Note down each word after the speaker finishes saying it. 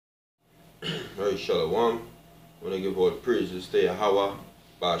Right, Shalom. I want to give all praises to Yahweh,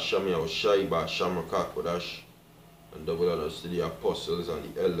 Ba'asham Yahushai, Ba'asham Rakakwadash, and double honors to the apostles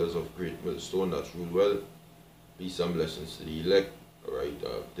and the elders of Great Millstone that rule well. Peace and blessings to the elect. Alright,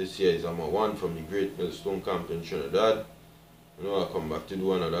 this year is Amma 1 from the Great Millstone Camp in Trinidad. You know, I'll come back to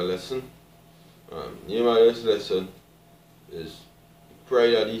do another lesson. Name of this lesson is the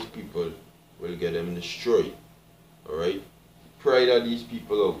pride of these people will get them destroyed. Alright? The pride of these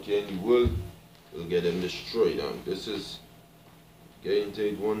people out here in the world will get them destroyed. And this is getting to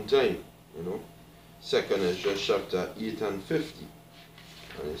it one time, you know. 2nd Ezra chapter 8 and 50.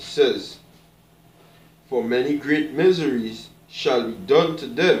 And it says, "For many great miseries shall be done to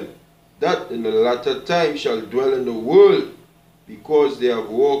them that in the latter time shall dwell in the world, because they have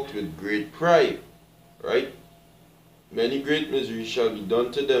walked with great pride." Right? Many great miseries shall be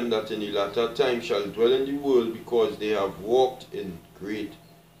done to them that in the latter time shall dwell in the world, because they have walked in great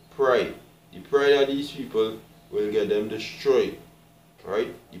pride. The pride of these people will get them destroyed.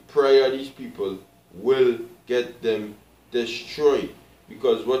 Right? The pride of these people will get them destroyed.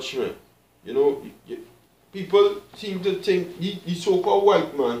 Because watch me, you know, people seem to think the so-called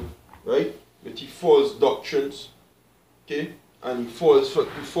white man, right, with his false doctrines, okay, and false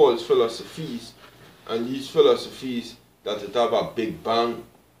philosophies, and these philosophies that it have a big bang,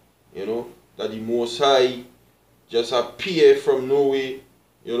 you know, that the Most High just appear from nowhere,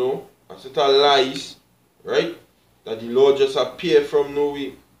 you know, a set of lies, right, that the Lord just appear from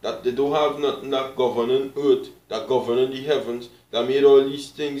nowhere, that they don't have nothing that governing earth, that governing the heavens, that made all these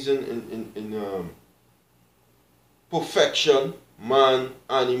things in perfection, man,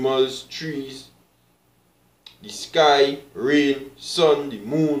 animals, trees, the sky, rain, sun, the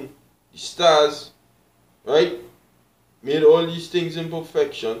moon, the stars, right? Made all these things in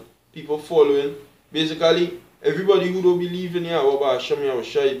perfection. People following. Basically, everybody who don't believe in Yahweh Ba'asham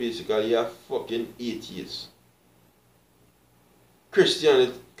Yahushai basically are fucking atheists.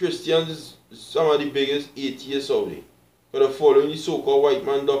 Christians is some of the biggest atheists out there. But they're following the so-called white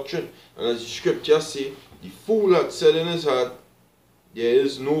man doctrine. And as the scriptures say, the fool had said in his heart, there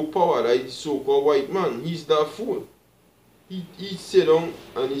is no power like the so-called white man. He's that fool. He sit down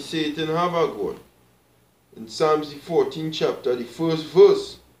and he say it in Habakkuk. In Psalms the 14th chapter, the first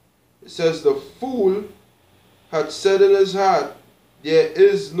verse, it says, "The fool had said in his heart, there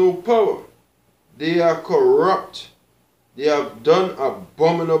is no power. They are corrupt. They have done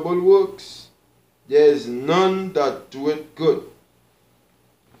abominable works. There is none that doeth good."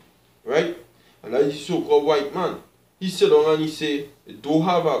 Right? And that is so-called white man. He sit down and he say, it don't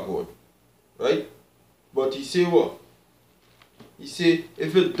have a God. Right? But he say what? He say,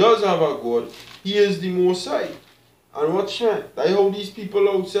 if it does have a God, he is the Most High. And watch that. That's how these people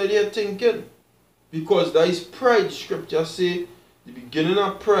outside here thinking. Because that is pride. Scripture say, the beginning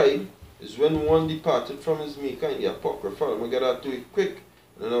of pride is when one departed from his maker in the Apocrypha. I'm going to get that to it quick.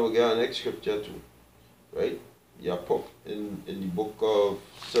 And then I will get our next scripture too. Right? In the book of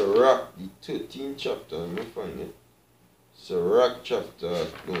Sirach, the 13th chapter. Let me find it. Sirach chapter,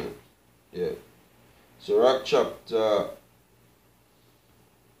 no. Yeah. Sirach chapter,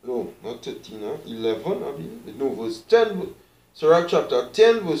 no, not 13, 11, I mean. No, verse 10. Sirach chapter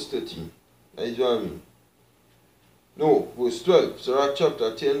 10, verse 13. That is what I mean. No, verse 12. Sirach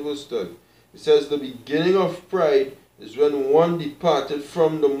chapter 10, verse 12. It says, "The beginning of pride is when one departed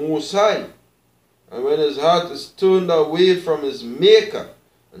from the Most High, and when his heart is turned away from his maker."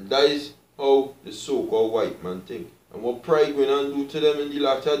 And that is how the so-called white man think. And what pride going to do to them in the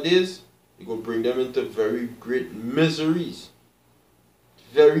latter days? It will bring them into very great miseries.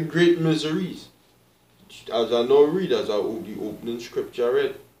 Very great miseries. As I now read, as I the opening scripture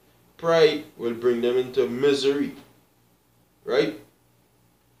read, pride will bring them into misery. Right?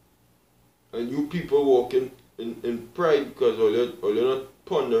 And you people walking in pride because all you're not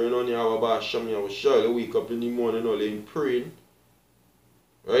pondering on Yahweh Ba'asham Yahushai. You wake up in the morning all in praying.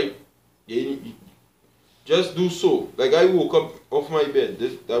 Right? Just do so. Like I woke up off my bed.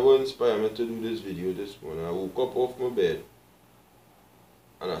 That will inspire me to do this video this morning. I woke up off my bed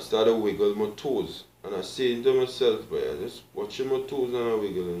and I started wiggling my toes. And I say to myself, but I just watching my toes and I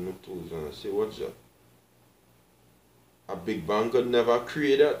wiggling my toes. And I say, what's that? A big bang could never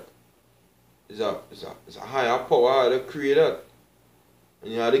create that. It's a higher power that create that.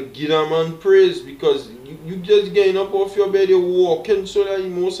 And you have to give that man praise, because you just getting up off your bed, you're walking so that the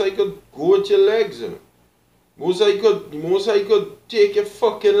Most High could go with your legs, you know. The Most High could take your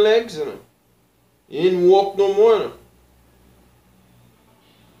fucking legs, you know. You ain't walk no more, you know.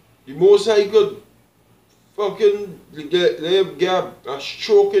 The Most High could fucking get a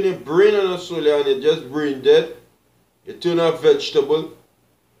stroke in your brain and so and you're just brain dead. You turn a vegetable.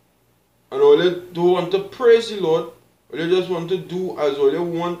 And all you don't want to praise the Lord, all you just want to do as all you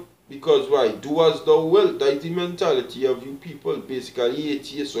want, because why? Do as thou wilt. That is the mentality of you people, basically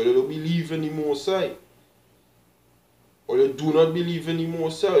atheists, or you don't believe in the Most High. Or you do not believe in the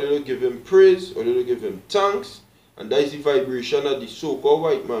Most High, or you don't give him praise, or you don't give him thanks. And that is the vibration that the so-called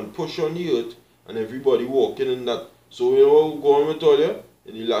white man push on the earth, and everybody walking in that. So you know what going to tell you?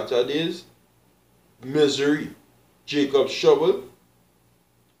 In the latter days, misery, Jacob's trouble,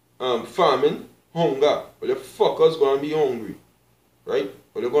 famine, hunger. Well, the fuckers going to be hungry. Right?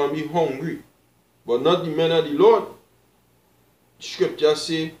 Well, they're going to be hungry. But not the men of the Lord. Scripture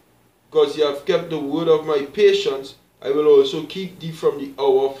say, because you have kept the word of my patience, I will also keep thee from the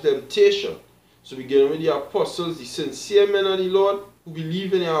hour of temptation. So beginning with the apostles, the sincere men of the Lord, who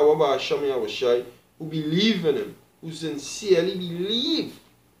believe in Yahweh Hashem Yahushai, who believe in him, who sincerely believe,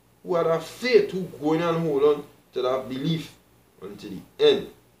 who have that faith, who go in and hold on to that belief until the end.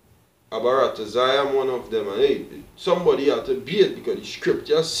 Abarat, I am one of them, and hey, somebody had to be it because the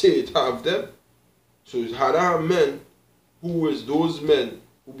scriptures say it have them. So it had our men, who is those men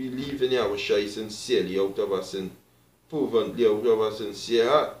who believe in Yahushai sincerely, out of a sin, fervently, out of a sincere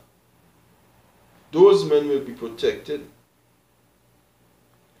heart. Those men will be protected.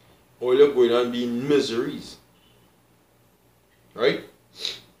 Or you're going to be in miseries. Right?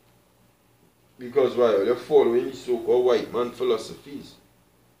 Because why? You're following the so-called white man philosophies.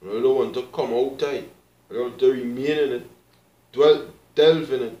 You don't want to come outside. You don't want to remain in it.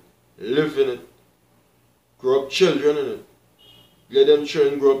 Delve in it. Live in it. Grow up children in it. Let them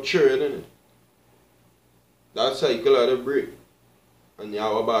children grow up children in it. That cycle had to break. And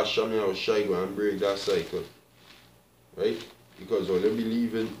Yahweh Hashem Yahushai go and break that cycle. Right? Because all they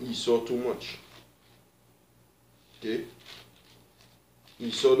believe in Esau too much. Okay?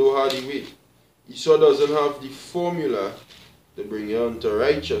 Esau don't have the way. Esau doesn't have the formula to bring you unto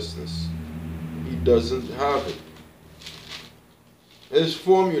righteousness. He doesn't have it. His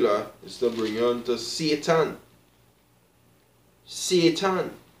formula is to bring you unto Satan. Satan.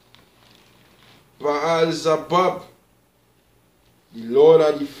 Baal Zabab. The Lord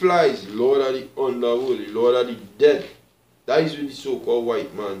of the flies, the Lord of the underworld, the Lord of the dead. That is what the so-called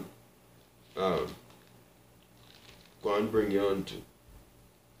white man go and bring you on to.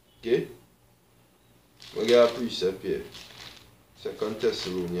 Okay? We'll get a precept here. 2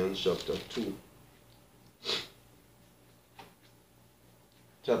 Thessalonians chapter 2.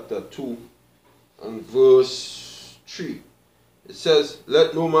 Chapter 2 and verse 3. It says,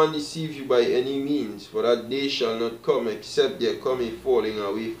 let no man deceive you by any means, for that day shall not come except there come a falling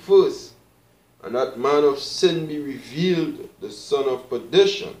away first, and that man of sin be revealed, the son of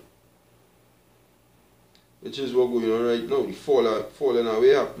perdition. Which is what's going on right now. The falling away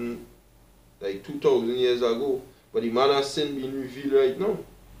happened like 2,000 years ago, but the man of sin being revealed right now.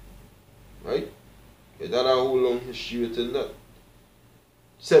 Right? It had a whole long history within that.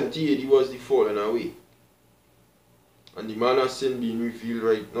 70 AD was the falling away. And the man of sin being revealed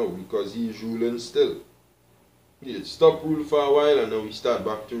right now because he is ruling still. He did stop rule for a while and now he start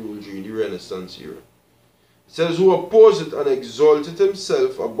back to rule during the Renaissance era. It says, who opposeth and exalteth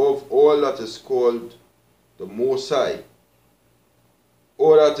himself above all that is called the Most High,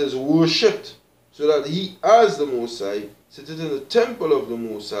 or that is worshipped, so that he as the Most High sitteth in the temple of the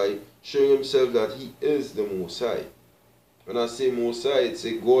Most High, showing himself that he is the Most High. When I say Most High, it's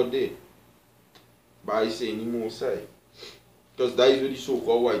a God there. By saying the Most High. Because that is what the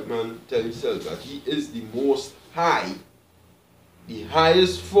so-called white man tells himself, that he is the Most High, the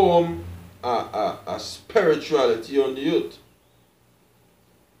highest form of spirituality on the earth.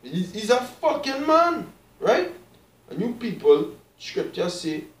 He's a fucking man, right? And you people, scripture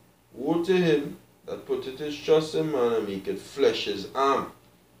say, woe to him that putteth his trust in man and make it flesh his arm.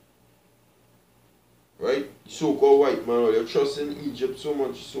 Right? The so-called white man, or you trust in Egypt so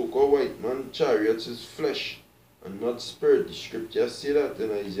much, so-called white man chariots is flesh and not spirit. The scripture say that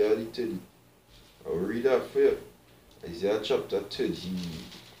in Isaiah 30. I'll read that for you. Isaiah chapter 30.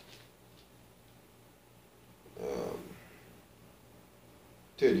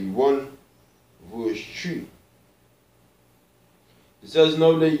 31 verse 3. It says,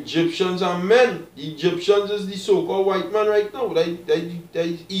 now the Egyptians are men. The Egyptians is the so-called white man right now. That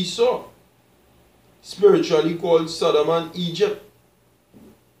is Esau. Spiritually called Sodom and Egypt.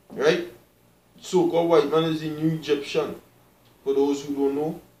 Right? So-called white man is the new Egyptian. For those who don't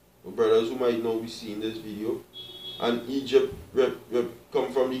know, or brothers who might not be seeing this video. And Egypt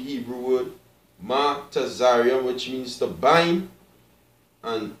come from the Hebrew word Ma Tazariam, which means to bind.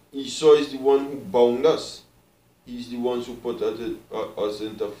 And Esau is the one who bound us. He's the one who put us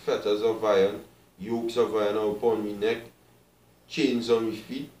into fetters of iron, yokes of iron upon my neck, chains on my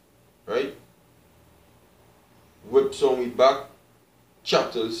feet. right? Whips on we back,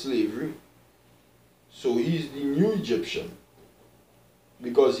 chattel slavery. So he's the new Egyptian,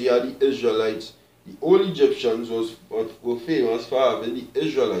 because he had the Israelites. The old Egyptians were famous for having the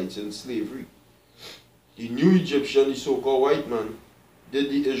Israelites in slavery. The new Egyptian, the so-called white man, did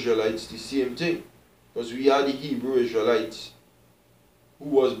the Israelites the same thing. Because we had the Hebrew Israelites, who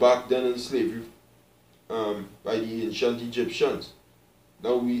was back then in slavery by the ancient Egyptians.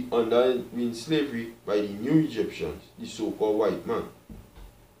 Now we in slavery by the new Egyptians, the so-called white man.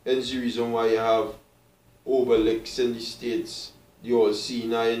 Hence the reason why you have Obelix in the States, the old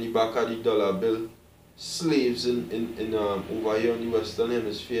Sinai in the back of the dollar bill, slaves in over here in the Western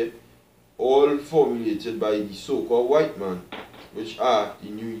Hemisphere, all formulated by the so-called white man, which are the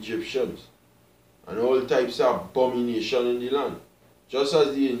new Egyptians. And all types of abomination in the land, just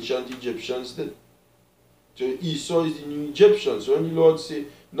as the ancient Egyptians did. So Esau is the new Egyptian. So when the Lord say,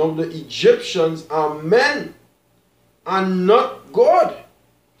 now the Egyptians are men and not God,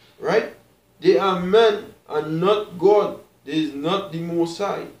 right? They are men and not God. They is not the Most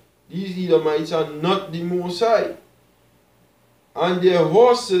High. These Edomites are not the Most High. And their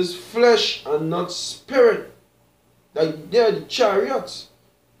horses flesh and not spirit. Like they are the chariots.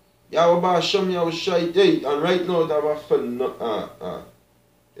 Yahweh Hashem Yahushai Day. And right now they have a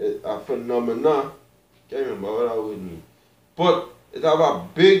phenomena. Can't remember what that would mean. But it have a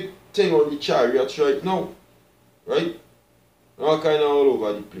big thing on the chariots right now. Right? All kind of all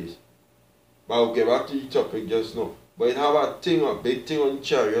over the place. But I'll get back to the topic just now. But it have a thing, a big thing on the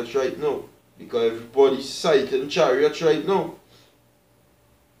chariots right now. Because everybody's sighting chariots right now.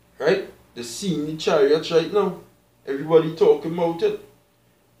 Right? They're seeing the chariots right now. Everybody talking about it.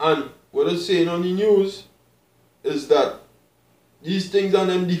 And what they're saying on the news is that these things are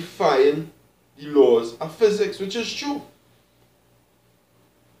them defying the laws of physics, which is true.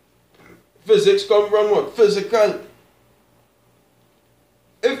 Physics come from what? Physical.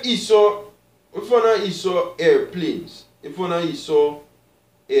 If one of Esau airplanes, if one of Esau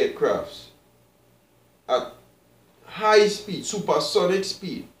aircrafts at high speed, supersonic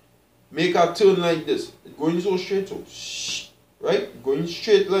speed, make a turn like this, it's going so straight, so right? Going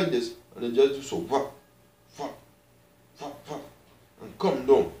straight like this, and then just do so, whap, whap, whap, whap, and come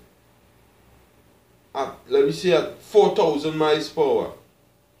down. At, let me say at 4,000 miles per hour.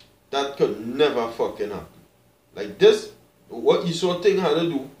 That could never fucking happen. Like this, what Esau thing had to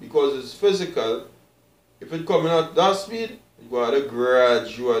do, because it's physical, if it coming at that speed, it's going to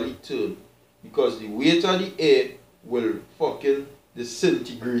gradually turn. Because the weight of the air will fucking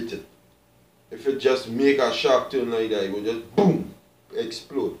disintegrate it. If it just make a sharp turn like that, it will just boom,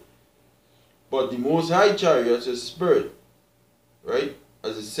 explode. But the Most High chariots is spirit, right?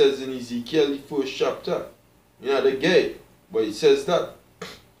 As it says in Ezekiel, the first chapter. You know the gate, but it says that.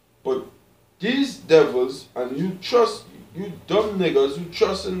 But these devils, and you dumb niggas who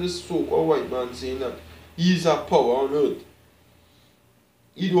trust in this so-called white man saying that he's a power on earth.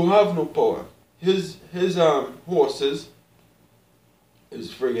 He don't have no power. His horses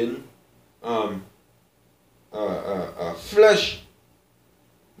is friggin' flesh,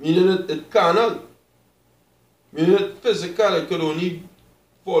 meaning it carnal, meaning it physical. It could only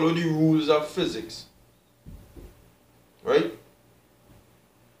follow the rules of physics, right?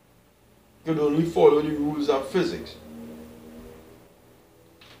 Could only follow the rules of physics.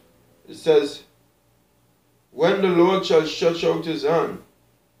 It says, when the Lord shall stretch out his hand,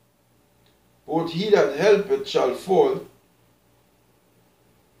 both he that helpeth shall fall.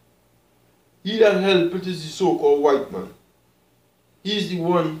 He that helpeth is the so-called white man. He's the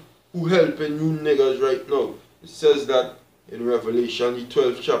one who helping you niggas right now. It says that in Revelation, the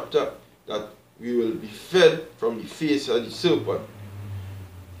 12th chapter, that we will be fed from the face of the serpent.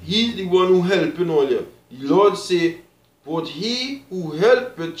 He's the one who helping all you. The Lord say, but he who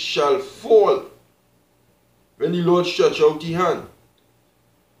helpeth shall fall when the Lord stretch out his hand.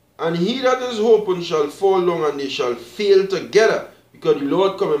 And he that is open shall fall down, and they shall fail together. Because the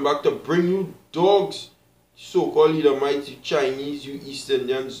Lord coming back to bring you dogs, so-called Edomites, you Chinese, you East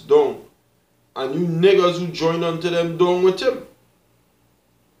Indians, down. And you niggas who join unto them down with him.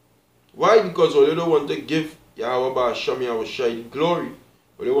 Why? Because all they don't want to give Yahweh Ba'asham Yahushai the glory.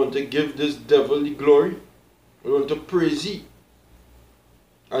 Or they want to give this devil the glory. They want to praise he.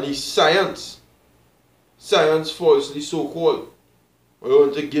 And his science. Science falsely so-called. Or they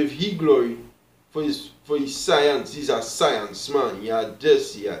want to give he glory for his science. He's a science man. He had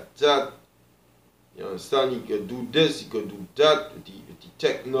this, he had that. You understand? He could do this, he could do that with the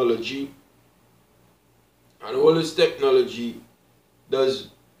technology. And all this technology does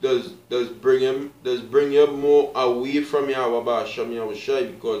bring him more away from Yahweh Ba'asham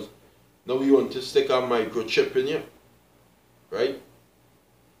Yahushai, because Now we want to stick a microchip in you, right?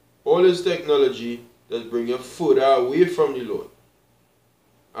 All this technology that bring you further away from the Lord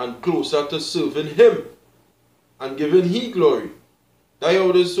and closer to serving Him and giving He glory. That's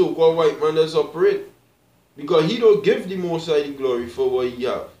how the so-called white man does operate. Because he don't give the Most High the glory for what he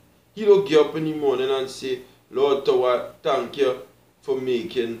have. He don't get up in the morning and say, Lord, thank you for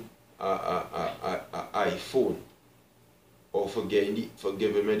making a iPhone. Or for giving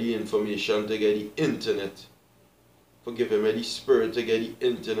me the information to get the internet. For giving me the spirit to get the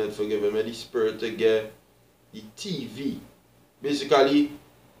internet. For giving me the spirit to get the TV. Basically,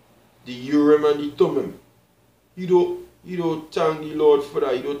 the Urim and the Thummim. You don't thank the Lord for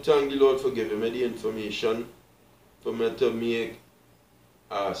that. You don't thank the Lord for giving me the information for me to make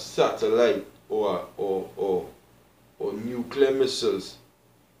a satellite or nuclear missiles.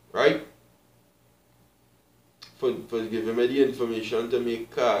 Right? For giving me the information to make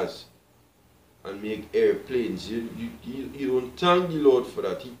cars and make airplanes. You don't thank the Lord for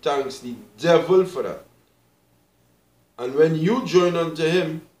that. He thanks the devil for that. And when you join unto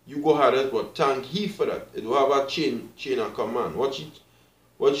him, you go ahead and what thank he for that. It will have a chain of command. What's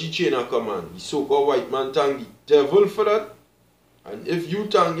the chain of command? The so-called white man thank the devil for that. And if you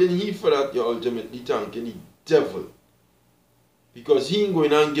thanking he for that, you're ultimately thanking the devil. Because he ain't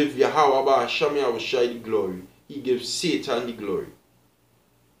going to give Yahweh Ba'asham Yahushai the glory. He gives Satan the glory.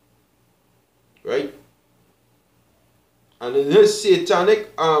 Right? And in his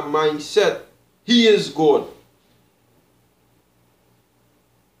satanic mindset, he is God.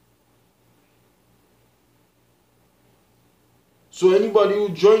 So anybody who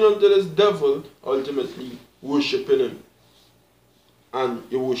join unto this devil, ultimately worshiping him. And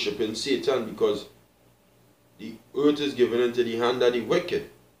you're worshiping Satan, because the earth is given into the hand of the wicked.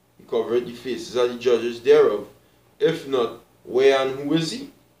 He covered the faces of the judges thereof. If not, where and who is he?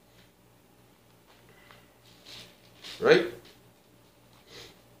 Right?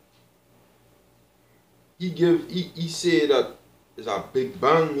 He say that it's a big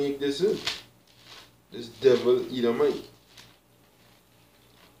bang make this earth. This devil Edomite.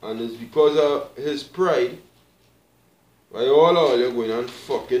 And it's because of his pride, why all you're going and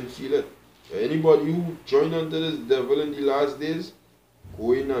fucking feel it. Anybody who join under this devil in the last days,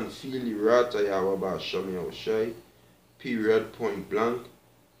 go in and feel the wrath of Yahweh Ba'asham Yahushai, period, point blank,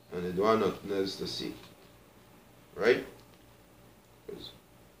 and they don't have nothing else to say. Right? Because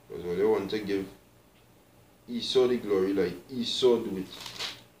what they want to give Esau the glory, like Esau do it.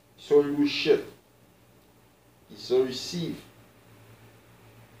 Esau do shit. Esau receive.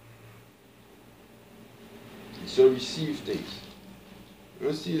 Esau receive things.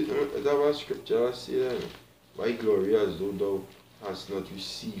 You see, that was scripture I say that. Why glory as though thou hast not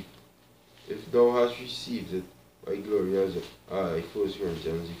received? If thou hast received it, why glory as though. 1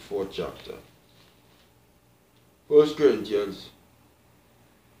 Corinthians, the 4th chapter. 1 Corinthians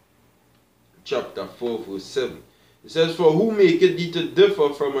chapter 4 verse 7. It says, for who maketh thee to differ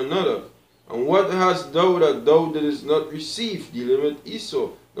from another? And what hast thou that thou didst not receive? Dealing with Esau.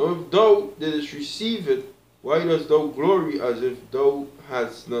 Now if thou didst receive it, why dost thou glory as if thou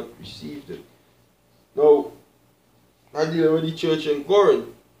hadst not received it? Now, I deal with the church in Corinth.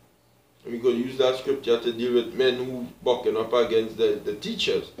 And we're going to use that scripture to deal with men who bucking up against the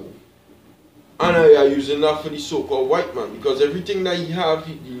teachers. And I are using that for the so-called white man. Because everything that he have,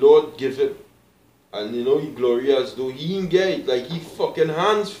 the Lord give him. And you know, he glory as though he ain't get it. Like he fucking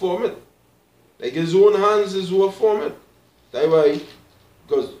hands form it. Like his own hands is what form it. That's why,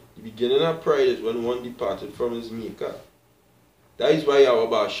 because the beginning of pride is when one departed from his maker. That is why Yahweh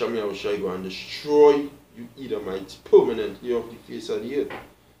Ba'asham Yahushai go and destroy you Edomites permanently off the face of the earth.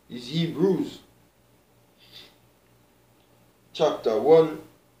 It's Hebrews chapter 1,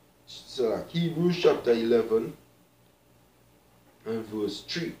 so Hebrews chapter 11 and verse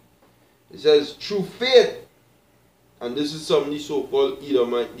 3. It says, through faith, and this is something the so-called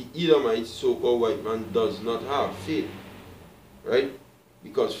Edomite, the Edomite so-called white man does not have faith. Right?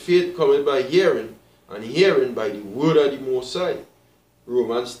 Because faith cometh by hearing, and hearing by the word of the Most High.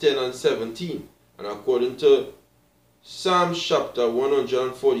 Romans 10 and 17. And according to Psalms chapter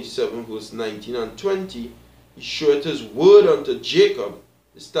 147 verse 19 and 20, he showeth his word unto Jacob,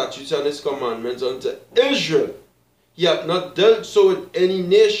 his statutes and his commandments unto Israel. He hath not dealt so with any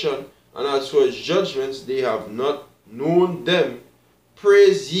nation, and as for his judgments, they have not known them.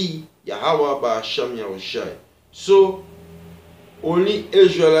 Praise ye Yahweh Ba'asham Yahushai. So, only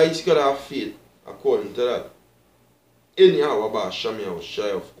Israelites could have faith, according to that. In Yahweh Ba'asham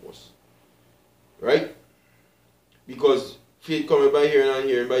Yahushai, of course. Right? Because faith cometh by hearing, and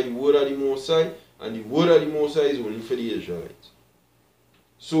hearing by the word of the Most High, and the word of the Most High is only for the Israelites.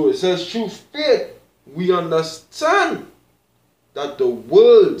 So it says, through faith, we understand that the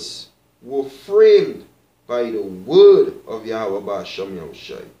worlds were framed by the word of Yahweh Ba'Shem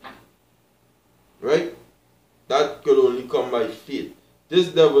Yahushai. Right? That could only come by faith. This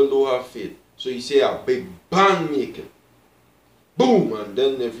devil don't have faith. So he say a big bang make it. Boom! And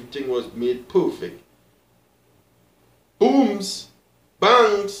then everything was made perfect. Booms,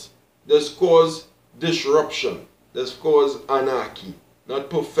 bangs, just cause disruption. Just cause anarchy. Not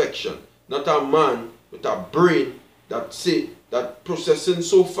perfection. Not a man with a brain that processing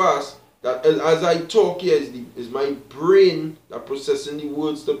so fast that as I talk here is my brain that processing the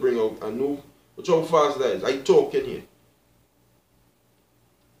words to bring out. I know how fast that is. I talk in here.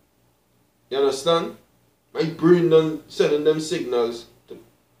 You understand? My brain done sending them signals to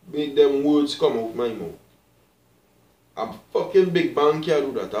make them words come out my mouth. A fucking Big Bang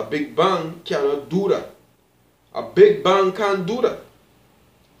can't do that. A Big Bang cannot do that. A Big Bang can't do that.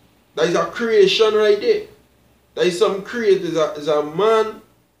 That is a creation right there. That is some create. Is a man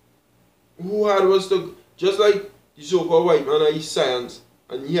who had was to, just like the so-called white man and his science,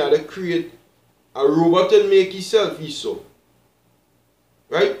 and he had to create a robot and make himself he saw.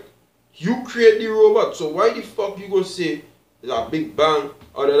 Right? You create the robot. So why the fuck you gonna say there's a Big Bang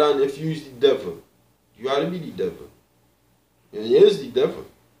other than if you use the devil? You gotta be the devil. And he is the devil.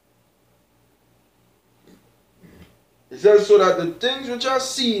 It says, so that the things which are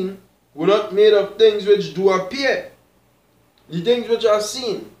seen were not made of things which do appear. The things which are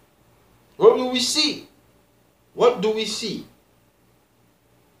seen. What do we see? What do we see?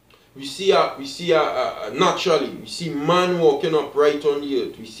 We see naturally. We see man walking upright on the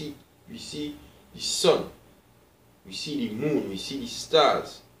earth. We see the sun. We see the moon. We see the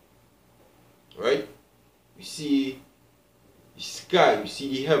stars. Right? We see the sky. We see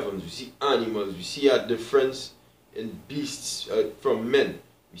the heavens. We see animals. We see a difference in beasts from men.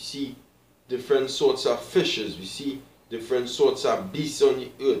 We see different sorts of fishes. We see different sorts of beasts on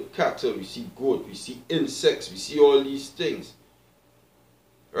the earth. Cattle. We see goat. We see insects. We see all these things.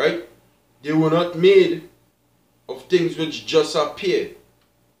 Right? They were not made of things which just appear.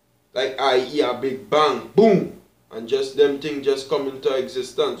 Like i.e. a Big Bang. Boom. And just them things just come into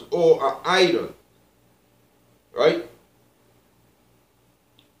existence. Or an idol. Right?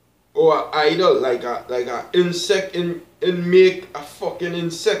 Or an idol. Like a insect in make a fucking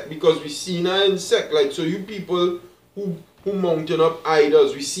insect. Because we seen an insect. Like so you people who mounting up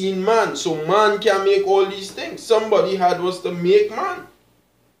idols. We seen man. So man can make all these things. Somebody had was to make man.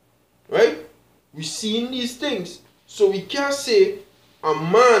 Right? We seen these things. So we can't say a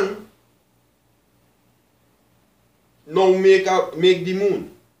man now make the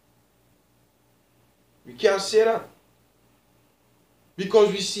moon. We can't say that.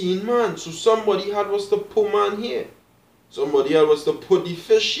 Because we seen man. So somebody had was to put man here. Somebody had was to put the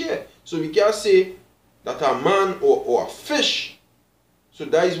fish here. So we can't say that a man or a fish. So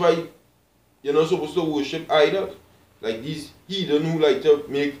that is why you're not supposed to worship idols. Like these heathen who like to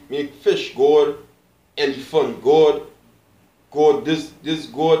make fish god, elephant god, this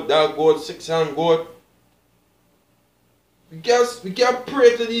god, that god, 6-hand god. We can't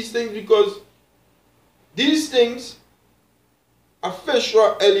pray to these things because these things, a fish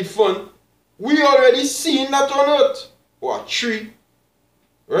or elephant, we already seen that on earth. Or a tree.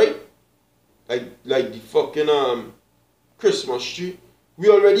 Right? Like the fucking Christmas tree. We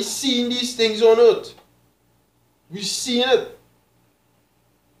already seen these things on earth. We seen it.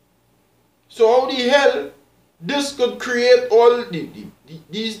 So how the hell this could create all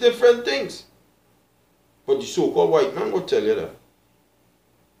these different things? But the so-called white man will tell you that.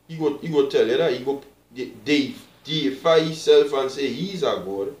 He go tell you that. He go deify himself and say he's a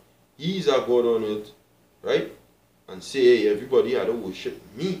god. He's a god on earth. Right? And say, hey, everybody had to worship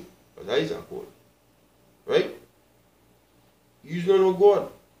me. But I is a god. Right? He's not no god.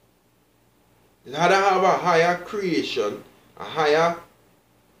 It had to have a higher creation, a higher,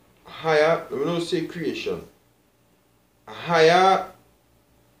 let me not say creation, a higher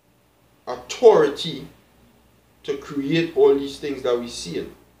authority to create all these things that we see.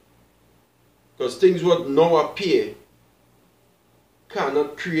 Because things what now appear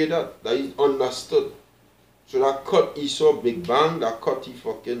cannot create that. That is understood. So that cut Esau Big Bang, that cut the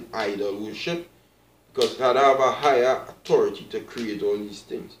fucking idol worship. Because it had to have a higher authority to create all these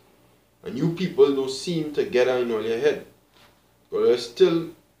things. And you people don't seem to get in all your head. But they're still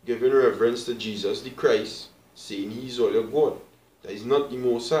giving reverence to Jesus the Christ, saying he's all your God. That is not the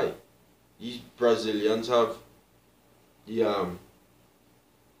Most High. These Brazilians have the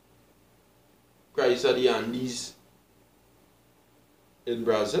Christ of the Andes in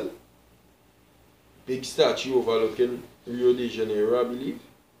Brazil. Big statue overlooking Rio de Janeiro, I believe.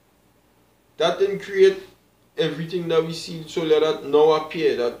 That didn't create everything that we see so that now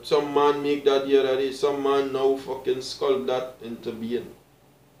appear. That some man make that the other day. Some man now fucking sculpt that into being.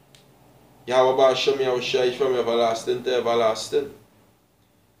 Yahweh Ba'ashem Yahushai from everlasting to everlasting.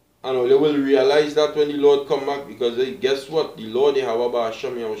 And they will realize that when the Lord come back, because guess what? The Lord Yahweh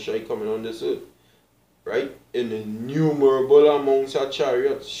Ba'ashem Yahushai coming on this earth. Right? In innumerable amounts of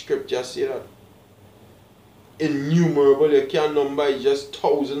chariots. Scripture say that. Innumerable, you can't number, it's just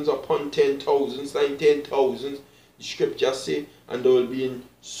thousands upon 10,000s, 10,000s, the scripture say, and there will be in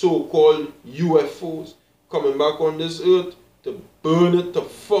so-called UFOs coming back on this earth to burn it, to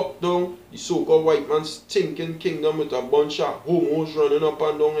fuck down the so-called white man's stinking kingdom with a bunch of homos running up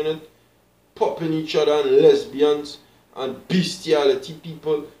and down in it, popping each other, and lesbians and bestiality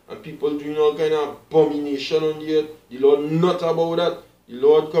people, and people doing all kind of abomination on the earth. The Lord not about that. The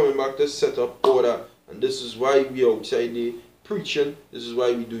Lord coming back to set up order. And this is why we outside there preaching. This is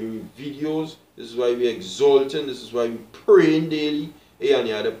why we doing videos. This is why we exalting. This is why we praying daily. Hey, and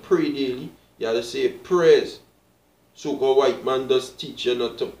you have to pray daily. You have to say prayers. So-called white man does teach you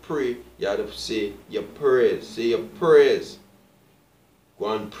not to pray. You have to say your prayers. Say your prayers. Go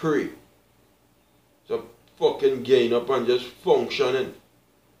and pray. So fucking gain up and just functioning.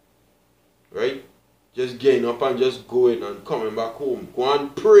 Right? Just gain up and just going and coming back home. Go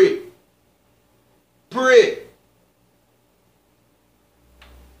and pray. Pray.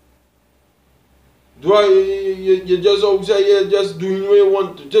 Do you just outside here just doing what you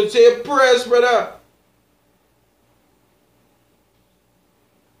want to? Just say your prayers, brother.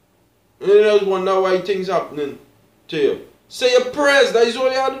 And you just wonder why things happening to you. Say your prayers. That is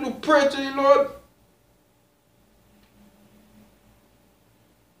all you have to do. Pray to the Lord.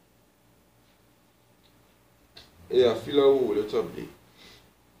 Yeah, I feel a whole lot of day.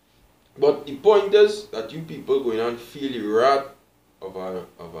 But the point is that you people going and feel the wrath of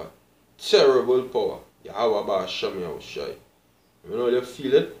a terrible power. Yahweh Ba'ashem Yahushai. You know you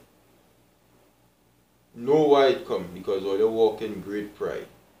feel it? Know why it come. Because all you walk in great pride.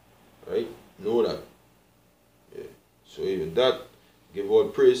 Right? Know that. Yeah. So with that, give all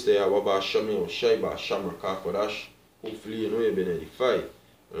praise to Yahweh Ba'ashem Yahushai Ba'ashem Rakakodash. Hopefully you know you've been edified.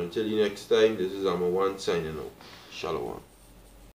 And until the next time, this is Amma One signing out. Shalom.